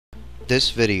This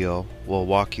video will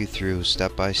walk you through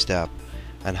step by step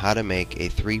on how to make a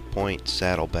 3-point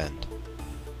saddle bend.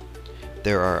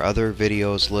 There are other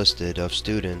videos listed of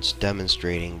students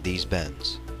demonstrating these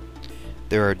bends.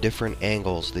 There are different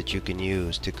angles that you can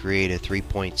use to create a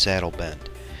 3-point saddle bend.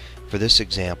 For this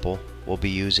example, we'll be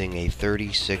using a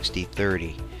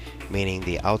 30-60-30, meaning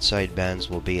the outside bends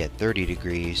will be at 30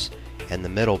 degrees and the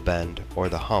middle bend, or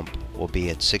the hump, will be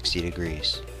at 60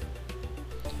 degrees.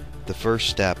 The first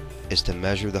step is to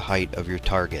measure the height of your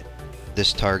target.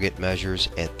 This target measures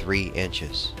at 3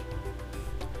 inches.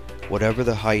 Whatever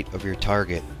the height of your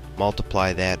target,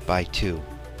 multiply that by 2.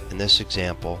 In this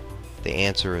example, the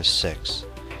answer is 6.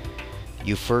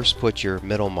 You first put your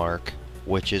middle mark,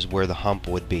 which is where the hump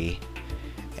would be,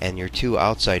 and your 2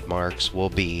 outside marks will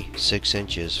be 6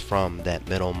 inches from that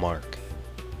middle mark.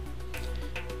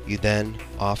 You then,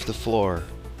 off the floor,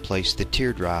 place the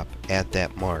teardrop at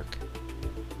that mark.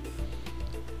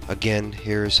 Again,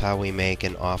 here's how we make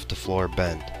an off-the-floor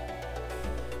bend.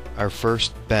 Our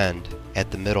first bend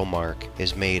at the middle mark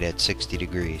is made at 60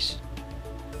 degrees.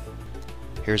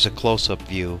 Here's a close-up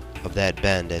view of that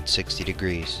bend at 60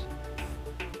 degrees.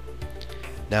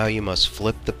 Now you must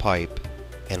flip the pipe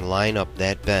and line up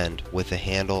that bend with the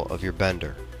handle of your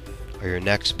bender, or your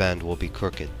next bend will be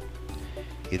crooked.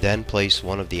 You then place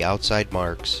one of the outside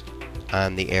marks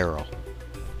on the arrow.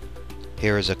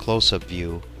 Here is a close-up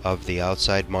view of the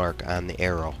outside mark on the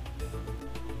arrow.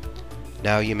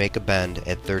 Now you make a bend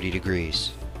at 30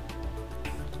 degrees.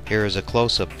 Here is a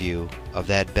close-up view of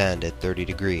that bend at 30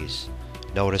 degrees.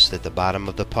 Notice that the bottom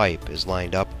of the pipe is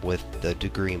lined up with the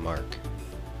degree mark.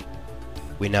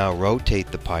 We now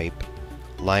rotate the pipe,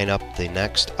 line up the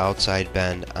next outside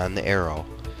bend on the arrow,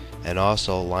 and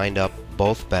also line up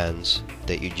both bends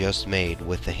that you just made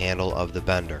with the handle of the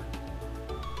bender.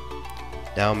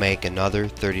 Now make another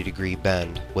 30-degree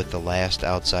bend with the last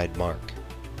outside mark.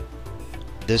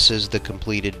 This is the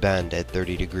completed bend at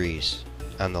 30 degrees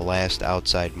on the last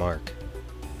outside mark.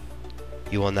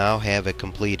 You will now have a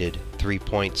completed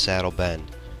 3-point saddle bend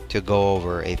to go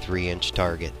over a 3-inch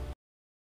target.